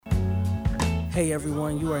Hey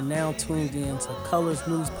everyone, you are now tuned in to Colors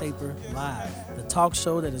Newspaper Live, the talk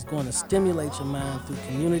show that is going to stimulate your mind through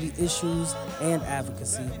community issues and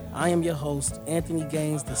advocacy. I am your host, Anthony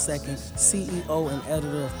Gaines II, CEO and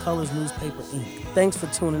editor of Colors Newspaper Inc. Thanks for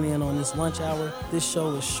tuning in on this lunch hour. This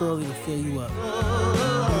show is surely to fill you up.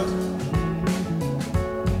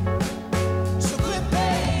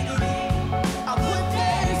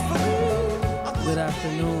 Good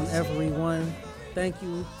afternoon, everyone. Thank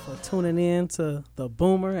you for tuning in to The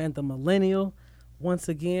Boomer and the Millennial, once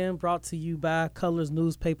again brought to you by Colors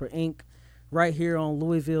Newspaper Inc., right here on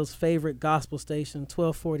Louisville's favorite gospel station,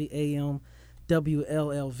 1240 AM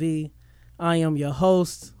WLLV. I am your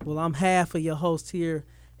host. Well, I'm half of your host here,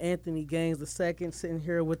 Anthony Gaines II, sitting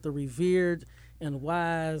here with the revered and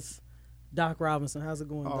wise Doc Robinson. How's it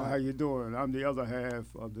going, Doc? How you doing? I'm the other half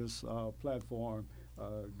of this platform.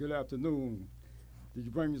 Good afternoon. Did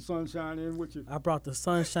you bring the sunshine in with you? I brought the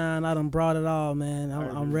sunshine. I done brought it all, man.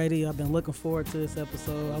 I'm ready. I've been looking forward to this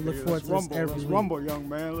episode. I look forward to this every week. Let's rumble, young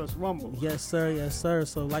man. Let's rumble. Yes, sir. Yes, sir.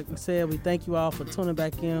 So like we said, we thank you all for tuning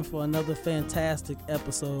back in for another fantastic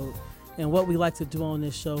episode. And what we like to do on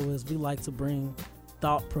this show is we like to bring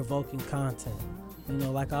thought-provoking content. You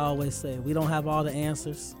know, like I always say, we don't have all the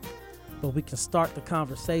answers, but we can start the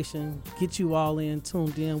conversation, get you all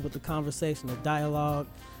tuned in with the conversation, the dialogue.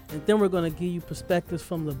 And then we're going to give you perspectives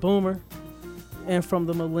from the boomer and from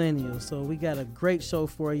the millennial. So we got a great show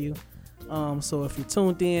for you. So if you're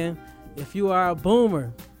tuned in, if you are a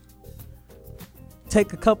boomer,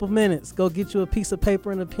 take a couple minutes. Go get you a piece of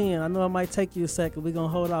paper and a pen. I know it might take you a second. We're going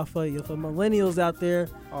to hold off for you. For millennials out there.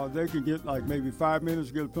 They can get like maybe 5 minutes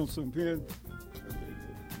to get a pencil and pen.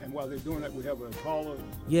 And while they're doing that, we have a caller.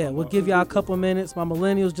 Yeah, we'll give y'all a couple minutes. My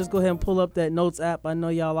millennials, just go ahead and pull up that notes app. I know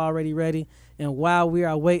y'all already ready. And while we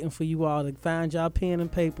are waiting for you all to find y'all pen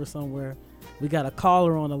and paper somewhere, we got a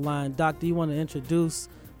caller on the line. Doc, do you want to introduce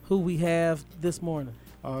who we have this morning?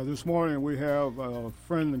 This morning we have a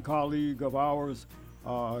friend and colleague of ours.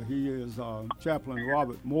 He is Chaplain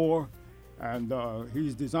Robert Moore, and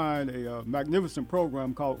he's designed a magnificent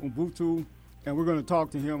program called Ubuntu. And we're going to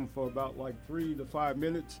talk to him for about like 3 to 5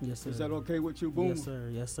 minutes. Yes, sir. Is that okay with you, Boom? Yes,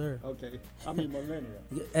 sir. Yes, sir. Okay. I mean, millennial.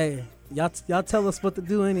 Hey, y'all tell us what to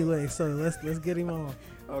do anyway. So let's get him on.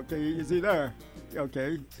 Okay, is he there?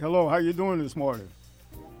 Okay. Hello. How you doing this morning?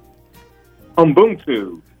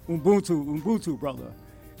 Ubuntu, brother.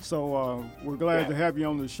 So we're glad to have you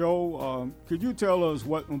on the show. Could you tell us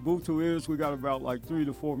what Ubuntu is? We got about like 3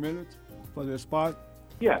 to 4 minutes for this spot.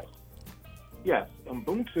 Yes.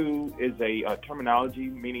 Ubuntu is a terminology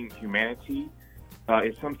meaning humanity.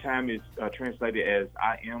 It sometimes is translated as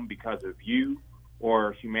I am because of you,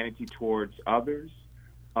 or humanity towards others.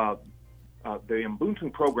 The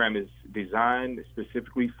Ubuntu program is designed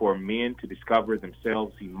specifically for men to discover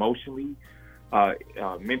themselves emotionally,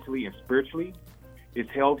 mentally, and spiritually.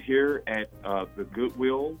 It's held here at the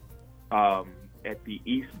Goodwill at the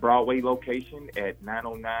East Broadway location at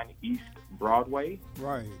 909 East Broadway.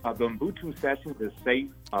 Right. The Ubuntu sessions is a safe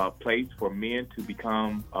place for men to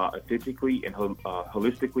become authentically and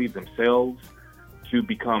holistically themselves, to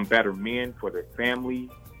become better men for their family,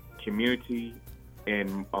 community,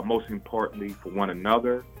 and most importantly for one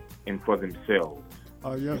another and for themselves.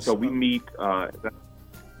 Yes. And so we meet. Go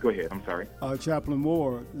ahead. I'm sorry. Chaplain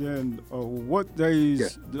Moore. Then, what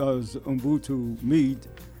days does Ubuntu meet?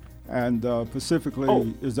 And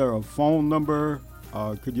specifically, is there a phone number?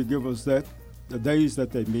 Could you give us the days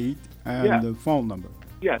that they meet and the phone number?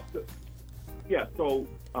 Yes. So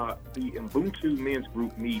the Ubuntu Men's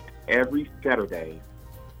Group meet every Saturday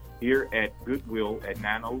here at Goodwill at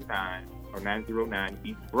 909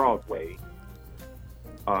 East Broadway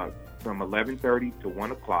from 11:30 to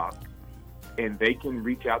 1 o'clock. And they can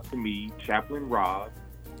reach out to me, Chaplain Rob,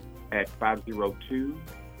 at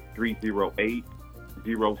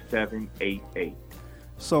 502-308-0788.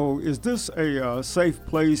 So is this a safe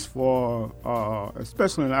place for,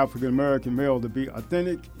 especially an African-American male, to be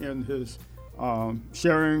authentic in his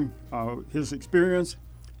sharing his experience?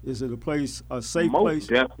 Is it a safe place? Most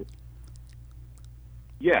definitely.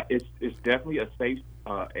 Yeah, it's definitely a safe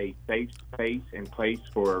space and place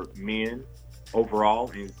for men overall,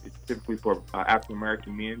 and specifically for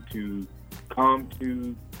African-American men to come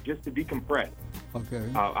to just to decompress. Okay.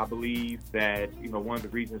 I believe that, one of the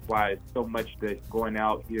reasons why it's so much that's going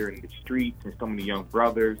out here in the streets and so many young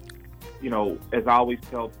brothers, as I always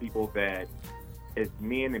tell people that as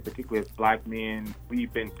men, and particularly as black men,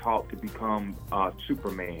 we've been taught to become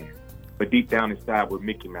Superman, but deep down inside we're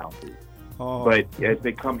Mickey Mouse. But as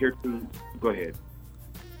they come here go ahead.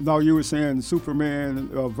 No, you were saying Superman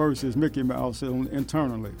versus Mickey Mouse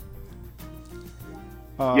internally.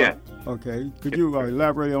 Yes. Okay. Could you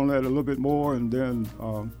elaborate on that a little bit more, and then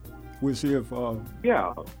we'll see if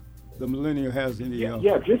Yeah. the millennial has any.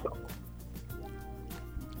 Just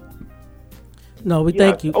No, we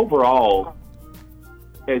thank you. Overall,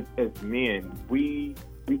 as men, we've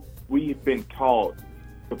been taught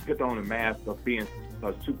to put on a mask of being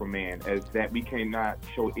a Superman, as that we cannot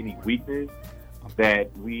show any weakness, that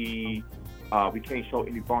we can't show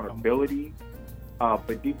any vulnerability.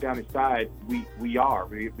 But deep down inside, we are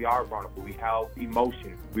vulnerable. We have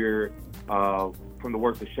emotions. We're from the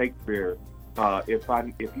works of Shakespeare. If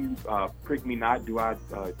you prick me not, do I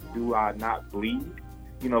not bleed?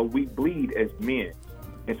 You know, we bleed as men,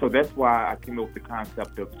 and so that's why I came up with the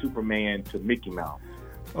concept of Superman to Mickey Mouse.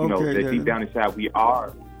 You know, that deep down inside we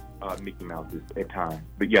are Mickey Mouse at times.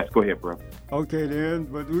 But yes, go ahead, bro. Okay, then.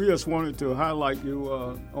 But we just wanted to highlight you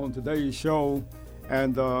on today's show.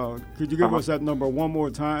 And could you give us that number one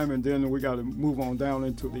more time, and then we got to move on down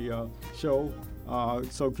into the show.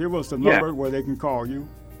 So give us the number where they can call you.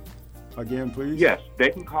 Again, please. Yes,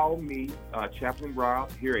 they can call me, Chaplain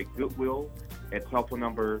Rob, here at Goodwill at telephone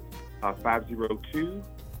number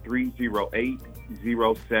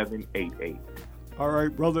 502-308-0788. All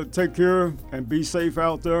right, brother, take care and be safe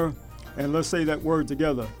out there. And let's say that word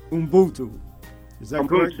together, Ubuntu. Is that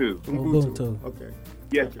correct? Ubuntu. Okay.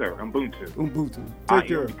 Yes, sir, Ubuntu. Ubuntu. Take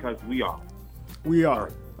care. Because we are. We are.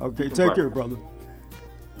 Okay, take care, brother.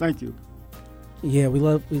 Thank you. Yeah, we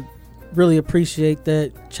really appreciate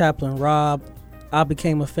that, Chaplain Rob. I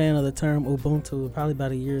became a fan of the term Ubuntu probably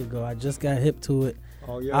about a year ago. I just got hip to it.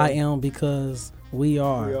 Oh, yeah. I am because we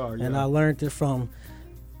are. We are, yeah. And I learned it from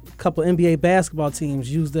a couple NBA basketball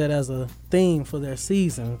teams use that as a theme for their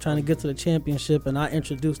season, trying to get to the championship, and I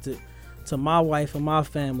introduced it to my wife and my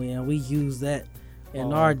family, and we use that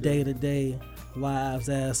in our day-to-day lives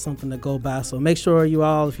as something to go by. So make sure you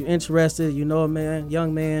all, if you're interested, you know a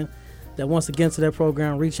young man that wants to get into that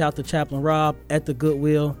program, reach out to Chaplain Rob at the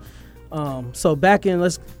Goodwill. So back in,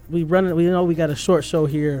 we know we got a short show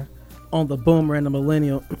here on the Boomer and the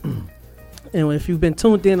Millennial. And if you've been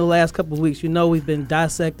tuned in the last couple of weeks, you know we've been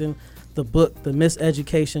dissecting the book, The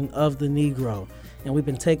Miseducation of the Negro. And we've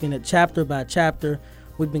been taking it chapter by chapter.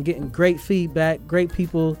 We've been getting great feedback, great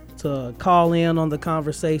people to call in on the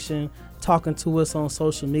conversation, talking to us on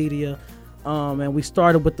social media. And we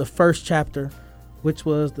started with the first chapter, which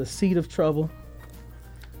was the seed of trouble.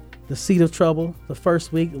 The seed of trouble, the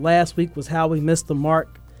first week. Last week was how we missed the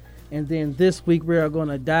mark. And then this week we are going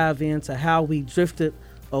to dive into how we drifted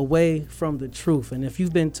away from the truth. And if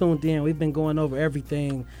you've been tuned in, we've been going over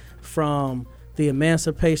everything from the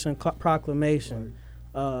Emancipation Proclamation,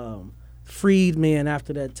 freedmen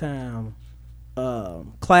after that time,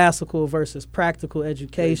 classical versus practical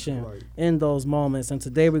education in those moments. And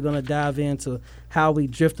today we're going to dive into how we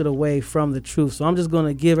drifted away from the truth. So I'm just going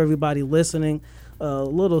to give everybody listening a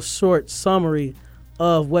little short summary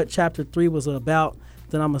of what chapter 3 was about.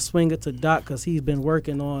 Then I'm going to swing it to Doc because he's been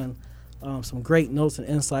working on some great notes and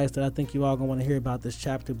insights that I think you all going to want to hear about this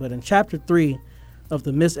chapter. But in chapter 3 of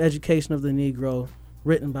The Miseducation of the Negro,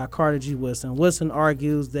 written by Carter G. Woodson, Woodson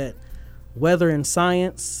argues that whether in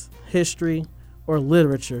science, history, or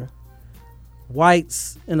literature,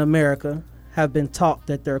 whites in America have been taught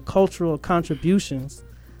that their cultural contributions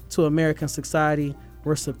to American society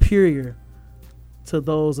were superior to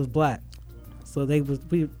those of black. So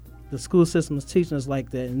the school system is teaching us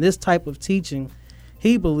like that. And this type of teaching,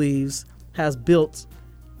 he believes, has built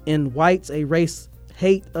in whites a race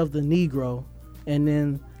hate of the Negro, and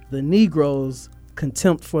then the Negroes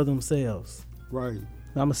contempt for themselves. Right.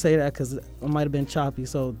 I'm going to say that because it might have been choppy.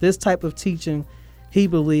 So this type of teaching, he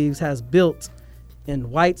believes, has built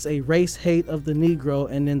in whites a race hate of the Negro,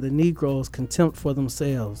 and then the Negroes contempt for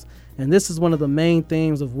themselves. And this is one of the main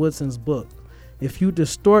themes of Woodson's book. If you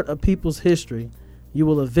distort a people's history, you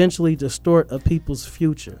will eventually distort a people's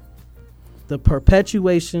future. The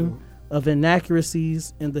perpetuation of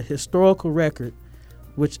inaccuracies in the historical record,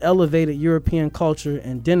 which elevated European culture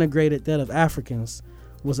and denigrated that of Africans,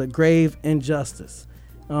 was a grave injustice.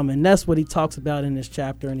 And that's what he talks about in this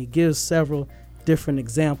chapter, and he gives several different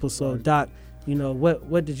examples. So, Doc, you know,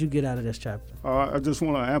 what did you get out of this chapter? I just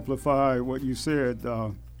want to amplify what you said.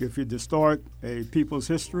 If you distort a people's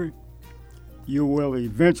history, you will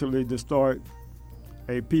eventually distort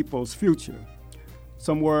a people's future.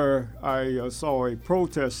 Somewhere I saw a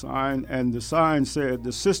protest sign, and the sign said,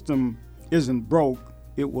 "The system isn't broke,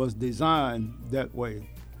 it was designed that way."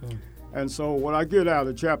 And so what I get out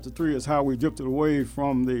of chapter 3 is how we drifted away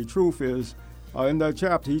from the truth is, in that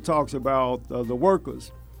chapter he talks about the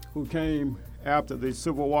workers who came after the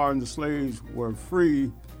Civil War and the slaves were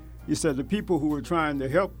free. He said the people who were trying to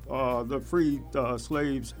help the freed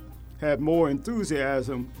slaves had more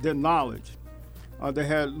enthusiasm than knowledge. They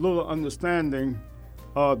had little understanding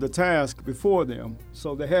of the task before them.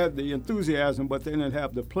 So they had the enthusiasm, but they didn't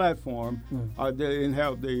have the platform. They didn't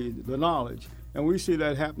have the knowledge. And we see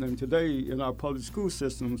that happening today in our public school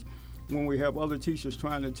systems when we have other teachers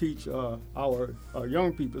trying to teach our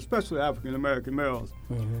young people, especially African-American males.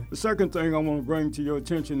 The second thing I want to bring to your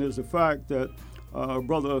attention is the fact that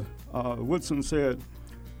Brother Woodson said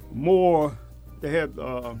they had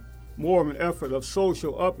more of an effort of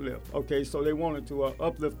social uplift. Okay, so they wanted to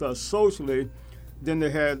uplift us socially than they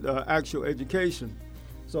had actual education.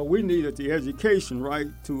 So we needed the education, right,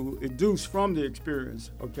 to educe from the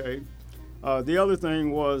experience, okay? The other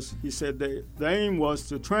thing was, he said the aim was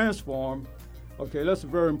to transform, okay, that's a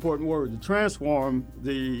very important word, to transform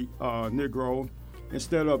the Negro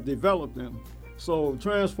instead of develop them. So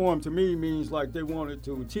transform to me means like they wanted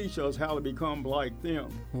to teach us how to become like them.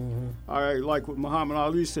 All right, like what Muhammad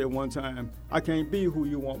Ali said one time, I can't be who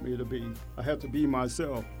you want me to be. I have to be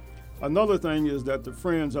myself. Another thing is that the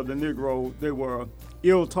friends of the Negro, they were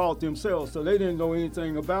ill-taught themselves, so they didn't know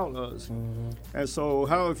anything about us. And so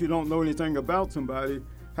how, if you don't know anything about somebody,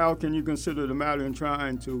 how can you consider the matter in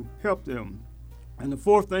trying to help them? And the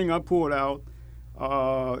fourth thing I pulled out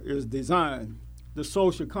is design, the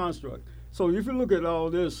social construct. So if you look at all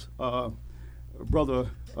this, Brother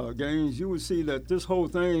Gaines, you would see that this whole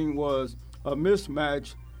thing was a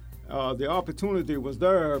mismatch. The opportunity was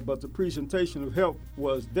there, but the presentation of help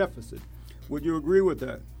was deficit. Would you agree with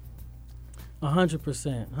that?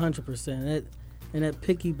 100%, 100%. And that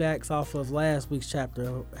piggybacks off of last week's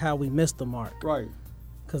chapter, how we missed the mark. Right.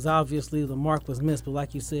 Because obviously the mark was missed, but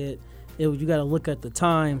like you said, you got to look at the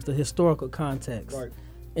times, the historical context. Right.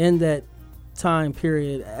 In that time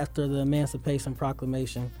period after the Emancipation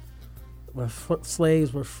Proclamation, when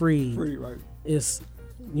slaves were freed, right. It's,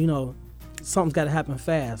 something's got to happen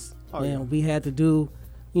fast. Oh, and we had to do,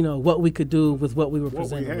 what we could do with what we were what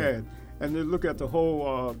presenting. What we had. And then look at the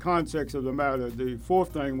whole context of the matter. The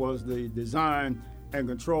fourth thing was the design and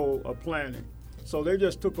control of planning. So they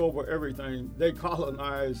just took over everything. They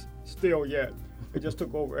colonized still yet. They just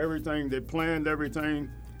took over everything. They planned everything,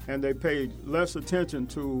 and they paid less attention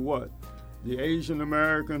to what? The Asian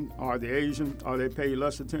American or they paid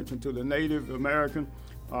less attention to the Native American.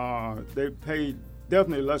 They paid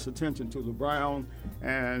definitely less attention to the brown,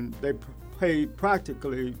 and they paid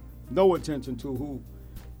practically no attention to who?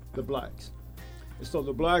 The blacks. So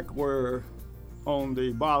the black were on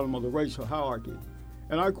the bottom of the racial hierarchy.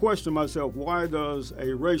 And I question myself, why does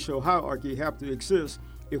a racial hierarchy have to exist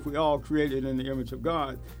if we all created in the image of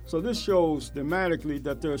God? So this shows thematically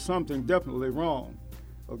that there's something definitely wrong,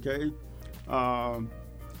 okay? I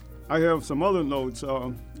have some other notes.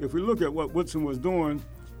 If we look at what Woodson was doing,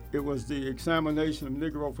 it was the examination of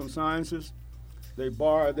Negro from sciences. They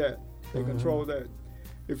borrowed that. They control that.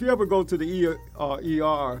 If you ever go to the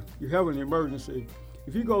ER, you have an emergency.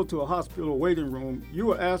 If you go to a hospital waiting room, you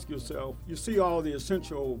will ask yourself, you see all the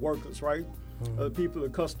essential workers, right? The people, the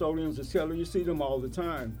custodians, etc. You see them all the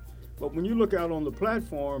time. But when you look out on the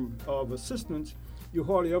platform of assistants, you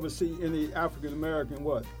hardly ever see any African-American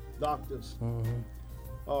doctors.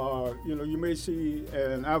 You may see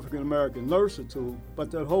an African-American nurse or two,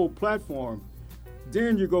 but that whole platform,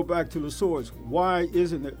 then you go back to the source. Why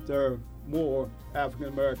isn't it there more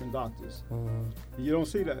African-American doctors? You don't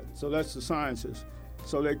see that. So that's the sciences.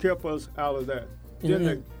 So they kept us out of that.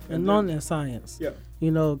 And on that science. Yeah.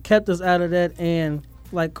 Kept us out of that, and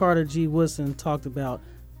like Carter G. Woodson talked about,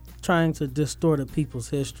 trying to distort a people's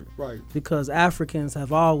history. Right. Because Africans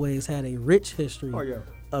have always had a rich history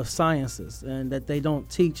of sciences, and that they don't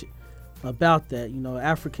teach about that.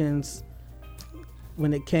 Africans,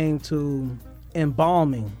 when it came to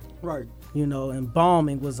embalming, right.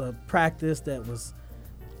 Embalming was a practice that was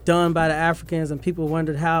done by the Africans, and people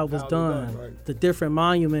wondered how it was done. Right. The different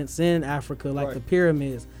monuments in Africa, like the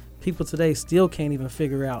pyramids, people today still can't even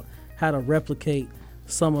figure out how to replicate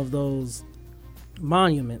some of those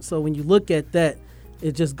monuments. So when you look at that,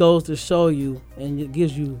 it just goes to show you, and it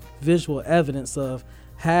gives you visual evidence of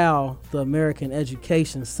how the American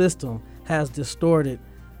education system has distorted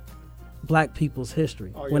black people's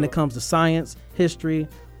history when it comes to science, history,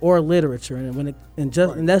 or literature,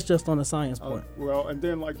 and that's just on the science part. And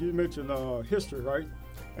then like you mentioned, history, right?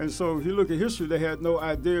 And so if you look at history, they had no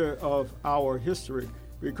idea of our history,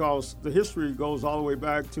 because the history goes all the way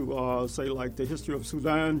back to, say, like the history of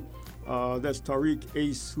Sudan. That's Tariq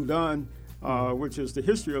A. Sudan, which is the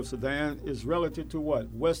history of Sudan, is relative to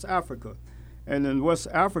what? West Africa. And in West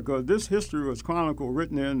Africa, this history was chronicled,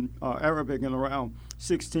 written in Arabic in around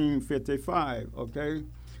 1655, okay?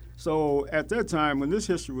 So at that time, when this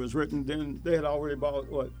history was written, then they had already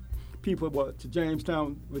people to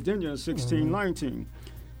Jamestown, Virginia in 1619.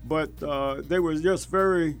 But they were just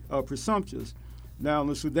very presumptuous. Now,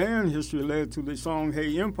 the Sudan history led to the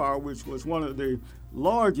Songhai Empire, which was one of the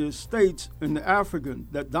largest states in the African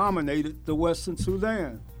that dominated the Western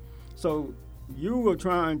Sudan. So you were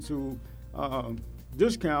trying to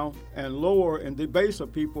discount and lower and debase a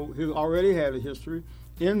people who already had a history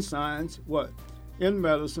in science, in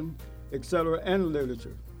medicine, etc., and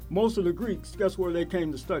literature. Most of the Greeks, guess where they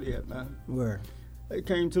came to study at, man? Where? They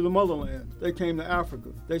came to the motherland. They came to Africa.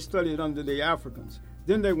 They studied under the Africans.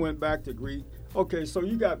 Then they went back to Greek. Okay, so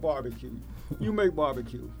you got barbecue. You make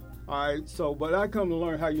barbecue. All right, so, but I come to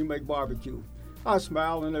learn how you make barbecue. I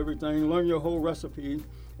smile and everything, learn your whole recipe,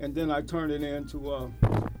 and then I turn it into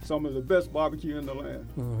some of the best barbecue in the land.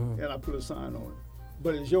 And I put a sign on it.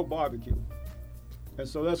 But it's your barbecue. And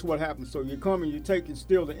so that's what happens. So you come and you take and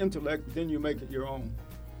steal the intellect, then you make it your own.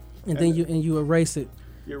 And then you erase it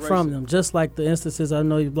from them. Just like the instances I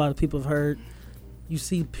know a lot of people have heard. You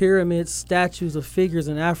see pyramids, statues of figures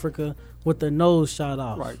in Africa with their nose shot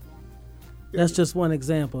off. Right. That's just one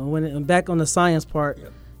example. And back on the science part,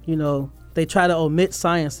 they try to omit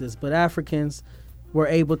sciences, but Africans were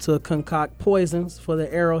able to concoct poisons for their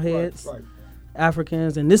arrowheads. Right.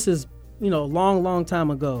 Africans, and this is, long time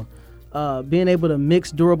ago. Being able to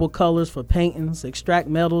mix durable colors for paintings, extract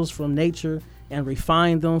metals from nature, and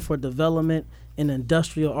refine them for development in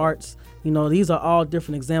industrial arts. These are all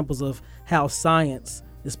different examples of how science,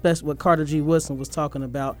 especially what Carter G. Woodson was talking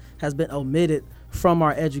about, has been omitted from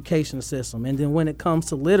our education system. And then when it comes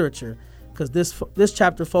to literature, because this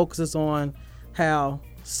chapter focuses on how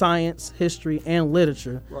science, history, and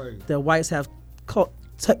literature, that whites have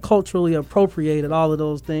culturally appropriated all of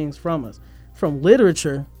those things from us. From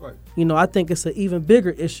literature, I think it's an even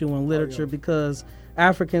bigger issue in literature because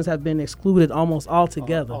Africans have been excluded almost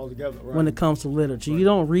altogether when it comes to literature. You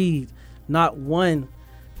don't read not one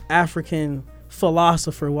African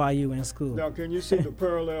philosopher while you in school. Now, can you see the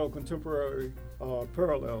contemporary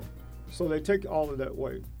parallel? So they take all of that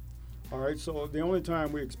away. All right, so the only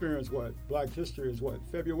time we experience Black history is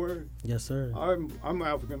February? Yes, sir. I'm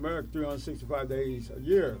African American 365 days a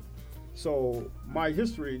year. So my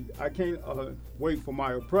history, I can't wait for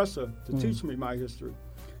my oppressor to teach me my history.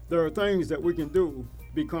 There are things that we can do,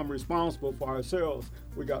 become responsible for ourselves.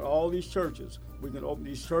 We got all these churches. We can open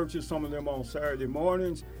these churches, some of them on Saturday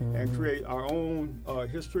mornings, and create our own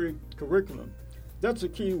history curriculum. That's a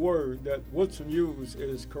key word that Woodson used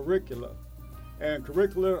is curricula. And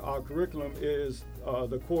our curriculum is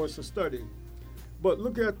the course of study. But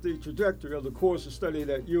look at the trajectory of the course of study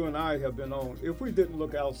that you and I have been on. If we didn't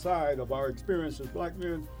look outside of our experience as Black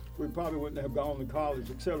men, we probably wouldn't have gone to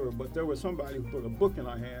college, etc. But there was somebody who put a book in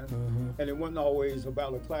our hand, and it wasn't always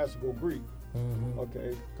about a classical Greek.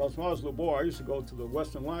 Okay, because when I was a little boy, I used to go to the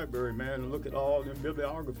Western Library, man, and look at all them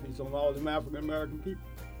bibliographies on all them African American people.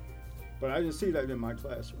 But I didn't see that in my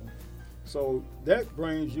classroom. So that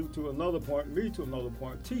brings you to another point, me to another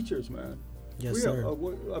point. Teachers, man. Yes, sir.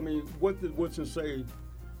 What did Woodson say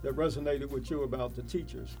that resonated with you about the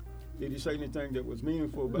teachers? Did he say anything that was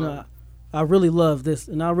meaningful about it? I really love this,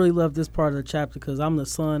 and I really love this part of the chapter because I'm the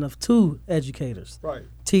son of two educators. Right.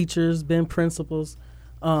 Teachers, been principals.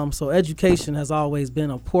 So education has always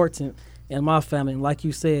been important in my family. Like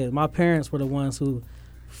you said, my parents were the ones who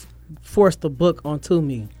forced the book onto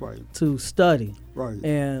me to study. Right.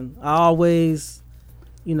 And I always,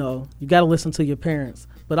 you got to listen to your parents.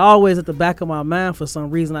 But always at the back of my mind, for some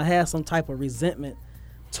reason, I had some type of resentment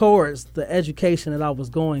towards the education that I was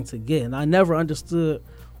going to get. And I never understood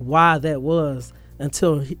why that was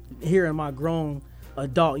until here in my grown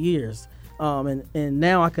adult years. And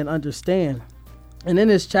now I can understand. And in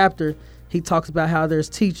this chapter, he talks about how there's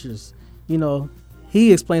teachers.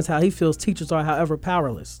 He explains how he feels teachers are, however,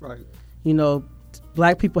 powerless. Right.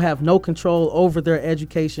 Black people have no control over their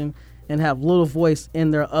education and have little voice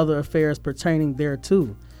in their other affairs pertaining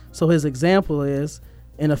thereto. So his example is,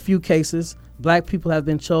 in a few cases, Black people have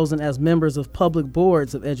been chosen as members of public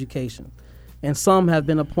boards of education, and some have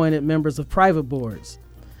been appointed members of private boards.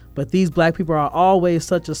 But these Black people are always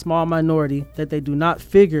such a small minority that they do not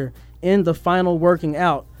figure in the final working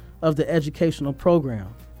out of the educational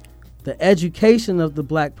program. The education of the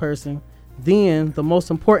Black person, then the most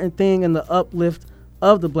important thing in the uplift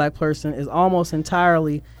of the Black person, is almost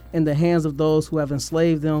entirely in the hands of those who have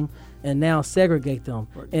enslaved them and now segregate them.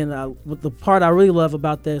 Right. And the part I really love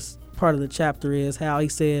about this part of the chapter is how he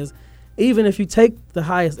says, even if you take the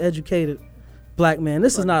highest educated Black man,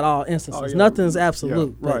 this is not all instances, nothing's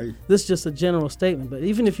absolute. Yeah, right. This is just a general statement. But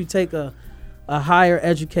even if you take a higher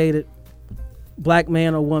educated Black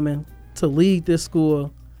man or woman to lead this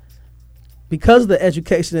school, because of the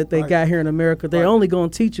education that they Right. got here in America, they're Right. only going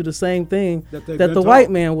to teach you the same thing That that they've the been white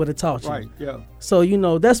taught. man would have taught you. Right, yeah.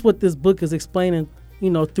 So, that's what this book is explaining,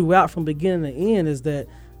 throughout from beginning to end, is that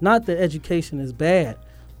not that education is bad,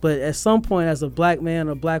 but at some point as a black man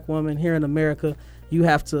or black woman here in America, you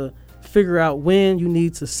have to figure out when you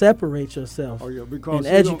need to separate yourself Because and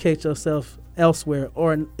educate yourself elsewhere.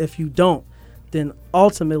 Or if you don't, then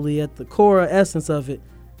ultimately at the core essence of it,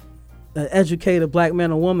 an educated black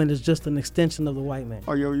man or woman is just an extension of the white man.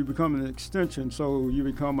 You become an extension, so you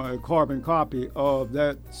become a carbon copy of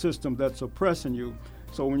that system that's oppressing you.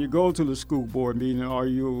 So when you go to the school board meeting, or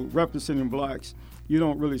you representing blacks, you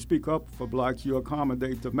don't really speak up for blacks. You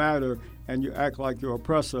accommodate the matter, and you act like your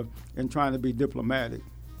oppressor and trying to be diplomatic.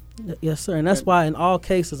 Yes, sir. And that's why in all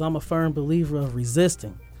cases I'm a firm believer of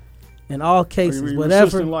resisting. In all cases,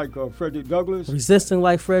 Resisting like Frederick Douglass? Resisting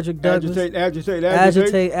like Frederick Douglass.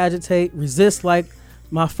 Agitate. Resist like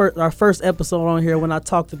our first episode on here when I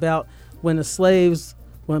talked about when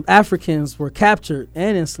Africans were captured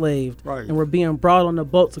and enslaved and were being brought on the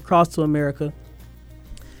boats across to America.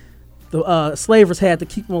 The slavers had to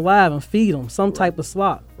keep them alive and feed them some type of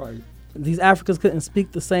slop. Right. These Africans couldn't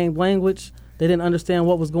speak the same language. They didn't understand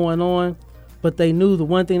what was going on, but they knew the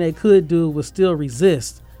one thing they could do was still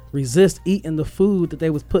resist eating the food that they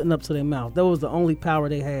was putting up to their mouth. That was the only power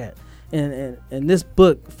they had. And this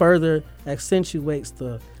book further accentuates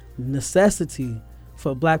the necessity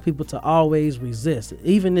for black people to always resist.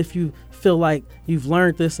 Even if you feel like you've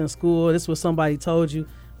learned this in school, this was somebody told you,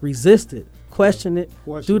 resist it, question it,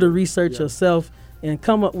 do the research yourself, and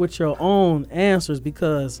come up with your own answers,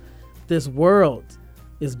 because this world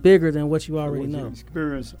is bigger than what you already know.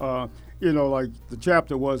 Experience, like the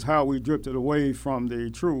chapter was how we drifted away from the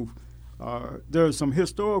truth. There's some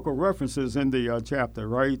historical references in the chapter,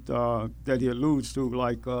 right, that he alludes to,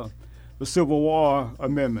 like the Civil War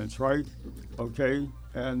amendments, right? Okay.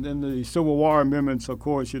 And then the Civil War amendments, of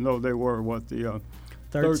course, they were the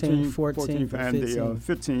 13th, 14th, and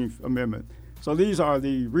the 15th Amendment. So these are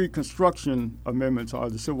the Reconstruction Amendments,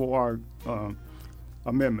 or the Civil War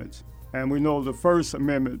amendments. And we know the first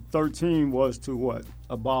amendment, 13, was to what?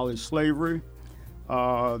 Abolish slavery.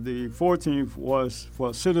 The 14th was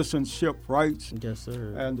for citizenship rights. Yes,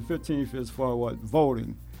 sir. And the 15th is for what?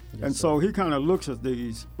 Voting. Yes, and so he kind of looks at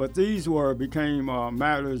these, but these became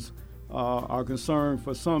matters are concerned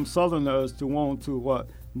for some Southerners to want to what?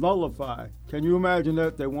 Nullify. Can you imagine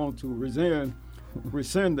that? They want to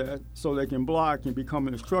rescind that so they can block and become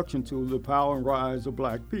an obstruction to the power and rise of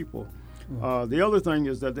black people. The other thing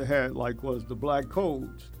is that they had was the black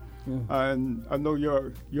codes. And I know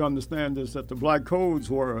you understand this, that the black codes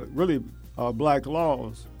were really black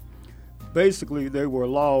laws. Basically, they were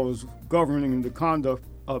laws governing the conduct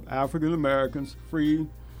of African Americans, free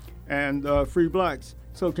and free blacks.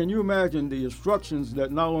 So can you imagine the instructions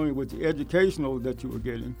that not only with the educational that you were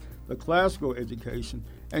getting, the classical education,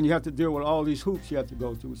 and you have to deal with all these hoops you have to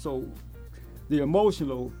go through. So the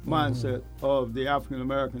emotional mindset of the African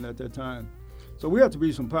American at that time. So we have to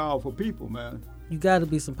be some powerful people, man. You got to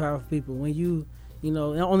be some powerful people. When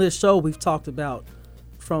on this show we've talked about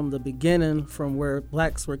from the beginning, from where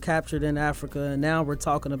blacks were captured in Africa, and now we're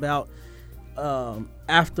talking about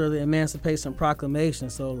after the Emancipation Proclamation,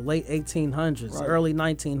 so late 1800s, early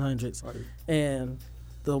 1900s. Right. And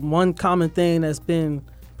the one common thing that's been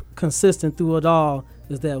consistent through it all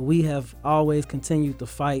is that we have always continued to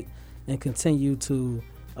fight and continue to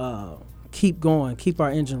keep going, keep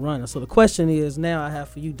our engine running. So the question is now I have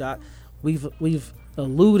for you, Doc, we've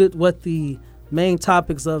alluded what the main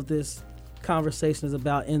topics of this conversation is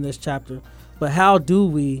about in this chapter, but how do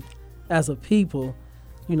we as a people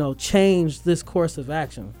change this course of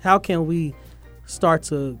action? How can we start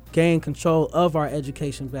to gain control of our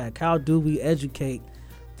education back? How do we educate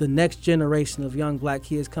the next generation of young black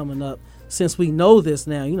kids coming up, since we know this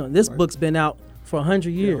now? This book's been out for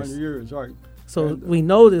 100 years. 100 years, right. So we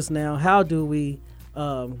know this now. How do we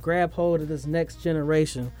grab hold of this next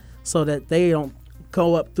generation so that they don't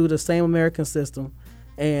go up through the same American system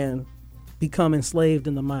and become enslaved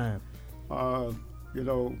in the mind?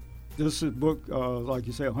 This is book, like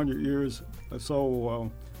you say, 100 years or so.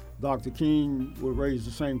 Dr. King will raise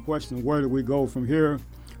the same question: where do we go from here?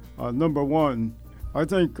 Number one, I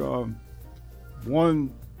think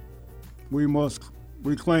we must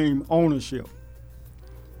reclaim ownership.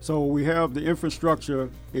 So we have the infrastructure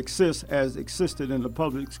exists as existed in the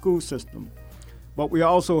public school system, but we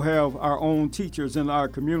also have our own teachers in our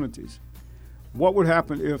communities. What would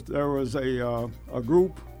happen if there was a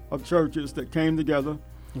group of churches that came together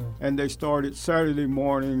and they started Saturday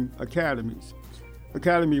morning academies?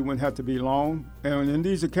 Academy wouldn't have to be long, and in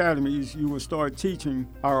these academies you would start teaching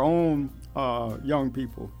our own young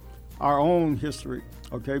people our own history,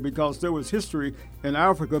 okay? Because there was history in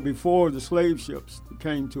Africa before the slave ships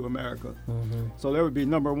came to America. Mm-hmm. So that would be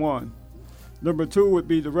number one. Number two would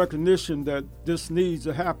be the recognition that this needs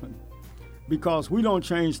to happen. Because we don't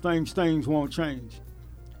change things, things won't change.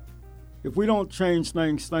 If we don't change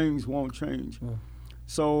things, things won't change. Mm.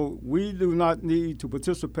 So we do not need to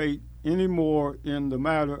participate anymore in the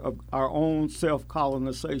matter of our own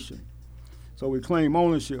self-colonization. So we claim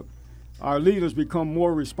ownership. Our leaders become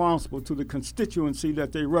more responsible to the constituency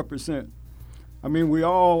that they represent. I mean, we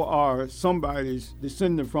all are somebody's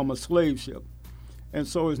descendant from a slave ship. And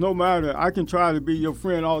so it's no matter, I can try to be your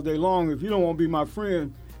friend all day long. If you don't want to be my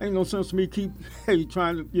friend, ain't no sense to me keep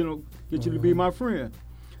trying to, get you to be my friend.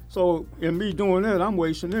 So in me doing that, I'm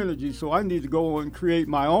wasting energy. So I need to go and create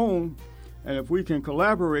my own. And if we can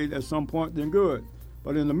collaborate at some point, then good.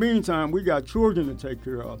 But in the meantime, we got children to take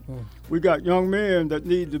care of. We got young men that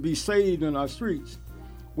need to be saved in our streets.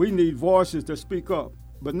 We need voices that speak up,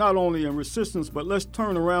 but not only in resistance, but let's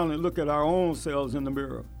turn around and look at our own selves in the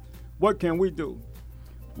mirror. What can we do?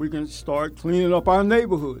 We can start cleaning up our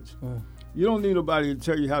neighborhoods. You don't need nobody to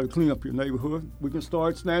tell you how to clean up your neighborhood. We can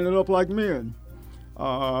start standing up like men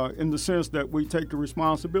in the sense that we take the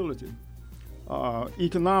responsibility.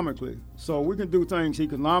 Economically. So we can do things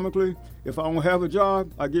economically. If I don't have a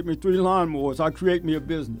job, I get me 3 lawnmowers. I create me a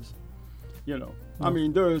business. I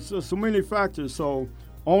mean, there's so many factors. So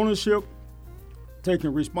ownership,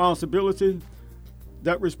 taking responsibility,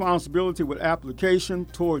 that responsibility with application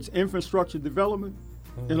towards infrastructure development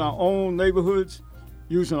in our own neighborhoods,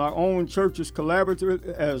 using our own churches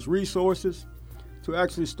collaboratively as resources to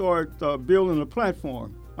actually start building a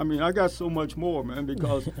platform. I mean, I got so much more, man,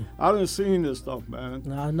 because I done seen this stuff, man.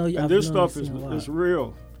 No, I know you. And this stuff is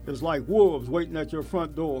real. It's like wolves waiting at your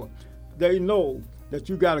front door. They know that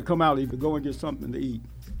you got to come out to go and get something to eat.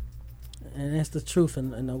 And that's the truth.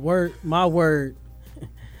 And the word, my word,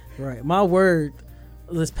 right? My word,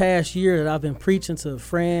 this past year that I've been preaching to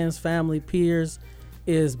friends, family, peers,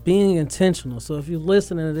 is being intentional. So if you're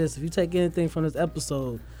listening to this, if you take anything from this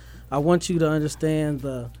episode, I want you to understand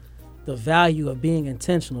the value of being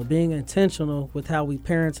intentional with how we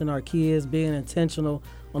parenting our kids, being intentional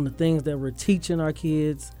on the things that we're teaching our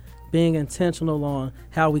kids, being intentional on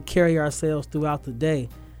how we carry ourselves throughout the day,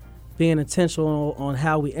 being intentional on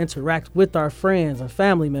how we interact with our friends and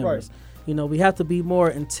family members. Right. We have to be more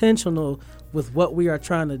intentional with what we are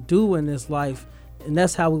trying to do in this life, and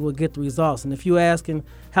that's how we will get the results. And if you're asking,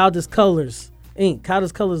 how does Colors Inc., how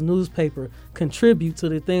does Colors newspaper contribute to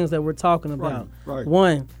the things that we're talking about? Right.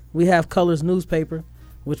 One, we have Colors newspaper,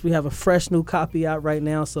 which we have a fresh new copy out right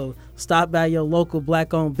now. So stop by your local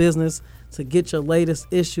black-owned business to get your latest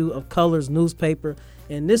issue of Colors newspaper.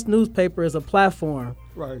 And this newspaper is a platform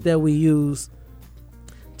that we use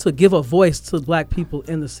to give a voice to black people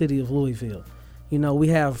in the city of Louisville. We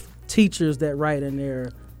have teachers that write in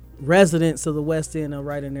there, residents of the West End that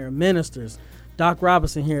write in there, ministers. Doc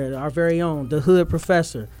Robinson here, our very own, the hood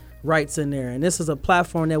professor, writes in there. And this is a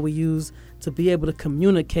platform that we use to be able to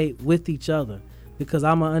communicate with each other, because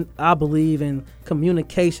I believe in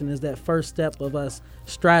communication is that first step of us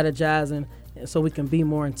strategizing so we can be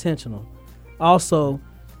more intentional. Also,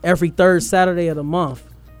 every third Saturday of the month,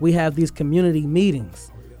 we have these community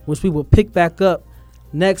meetings, which we will pick back up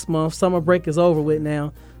next month. Summer break is over with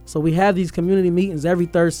now. So we have these community meetings every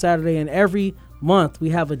third Saturday, and every month we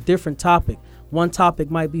have a different topic. One topic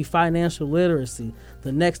might be financial literacy.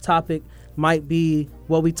 The next topic might be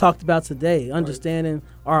what we talked about today, understanding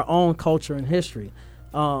our own culture and history.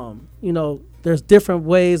 There's different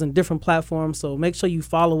ways and different platforms, so make sure you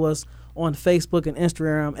follow us on Facebook and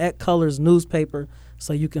Instagram at Colors Newspaper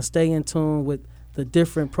so you can stay in tune with the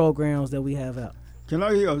different programs that we have out. Can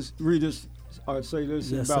I read this or say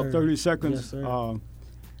this in about 30 seconds? Yes, sir.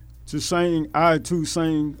 To sing I Too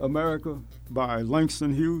Sing America by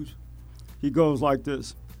Langston Hughes. He goes like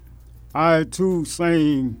this. I too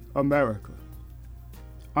sing America.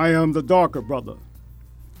 I am the darker brother.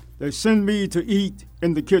 They send me to eat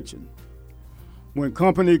in the kitchen when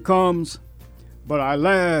company comes, but I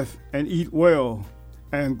laugh and eat well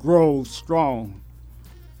and grow strong.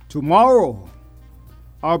 Tomorrow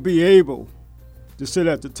I'll be able to sit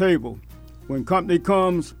at the table. When company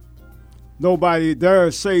comes, nobody dare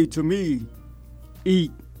say to me,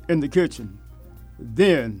 eat in the kitchen.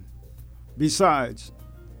 Then, besides,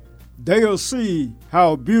 they'll see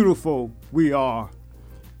how beautiful we are,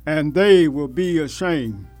 and they will be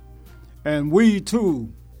ashamed. And we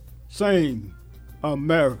too sing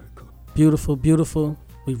America. Beautiful, beautiful.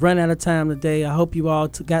 We've run out of time today. I hope you all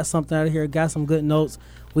got something out of here, got some good notes.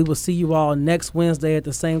 We will see you all next Wednesday at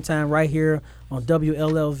the same time right here on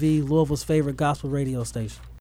WLLV, Louisville's favorite gospel radio station.